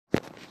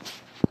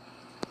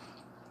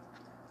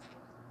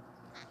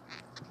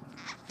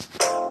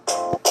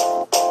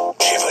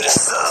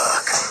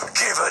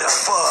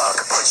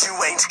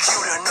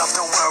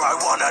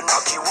wanna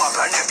knock you up,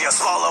 and if you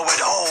swallow it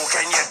whole,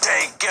 can you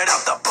take it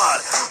up the butt?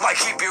 Might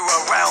keep you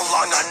around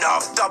long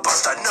enough to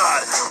bust a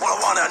nut. Well, I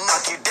wanna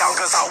knock you down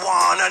cause I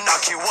wanna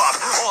knock you up.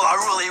 All I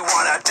really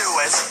wanna do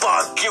is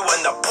fuck you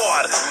in the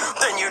butt.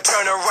 Then you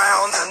turn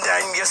around and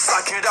then you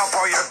suck it up,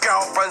 or your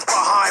girlfriend's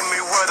behind me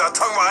with her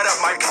tongue right up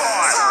my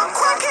butt.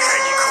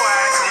 Can you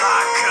quack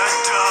like a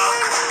duck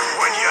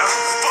when you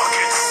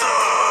fucking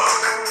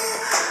suck?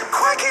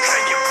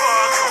 Can you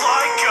buck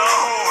like a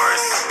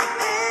horse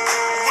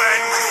when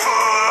we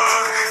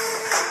fuck?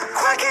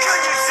 Can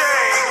you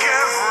take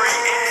every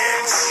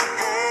inch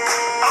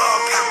of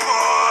your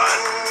butt?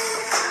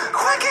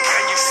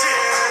 Can you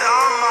sit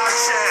on my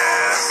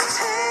chest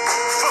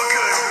for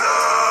good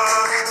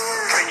luck?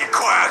 Can you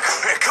quack?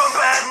 Here come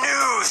bad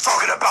news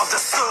talking about the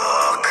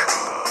suck.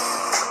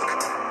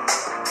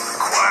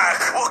 Quack,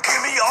 well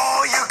give me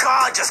all you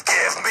got, just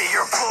give me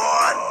your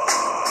butt.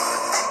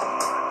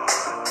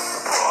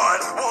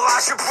 Well,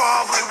 I should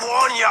probably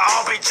warn you,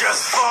 I'll be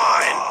just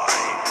fine.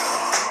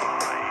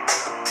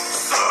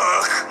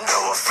 Suck,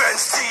 no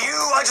offense to you,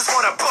 I just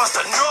wanna bust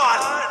a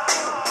nut.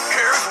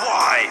 Here's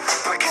why.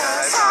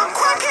 Because I'm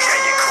quacking.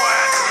 Can you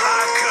quack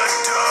like a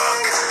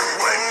duck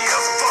when you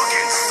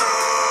fucking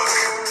suck?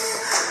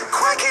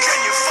 Can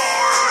you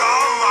fart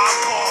on my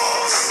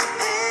balls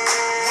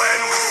when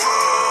we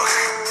fuck?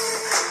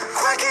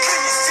 Can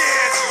you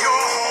stick your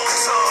whole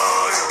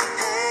tongue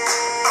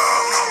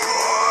up my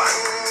butt?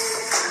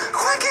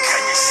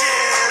 Can you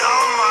shit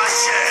on my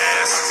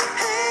chest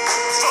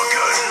for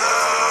good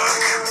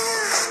luck?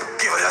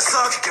 Give it a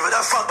suck, give it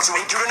a fuck, but you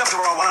ain't cute enough to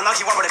where I wanna knock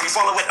you up. But if you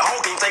swallow it whole,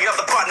 can you take it up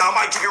the butt? Now I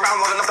might keep you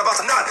around long enough to bust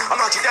a nut. I'll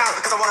knock you down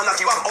cause I wanna knock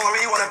you up. All I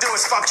really wanna do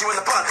is fuck you in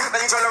the butt.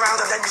 Then you turn around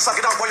and then you suck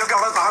it up while your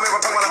girlfriend's behind me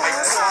with her tongue on her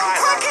face.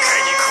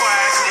 Can you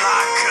quack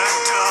like a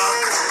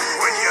duck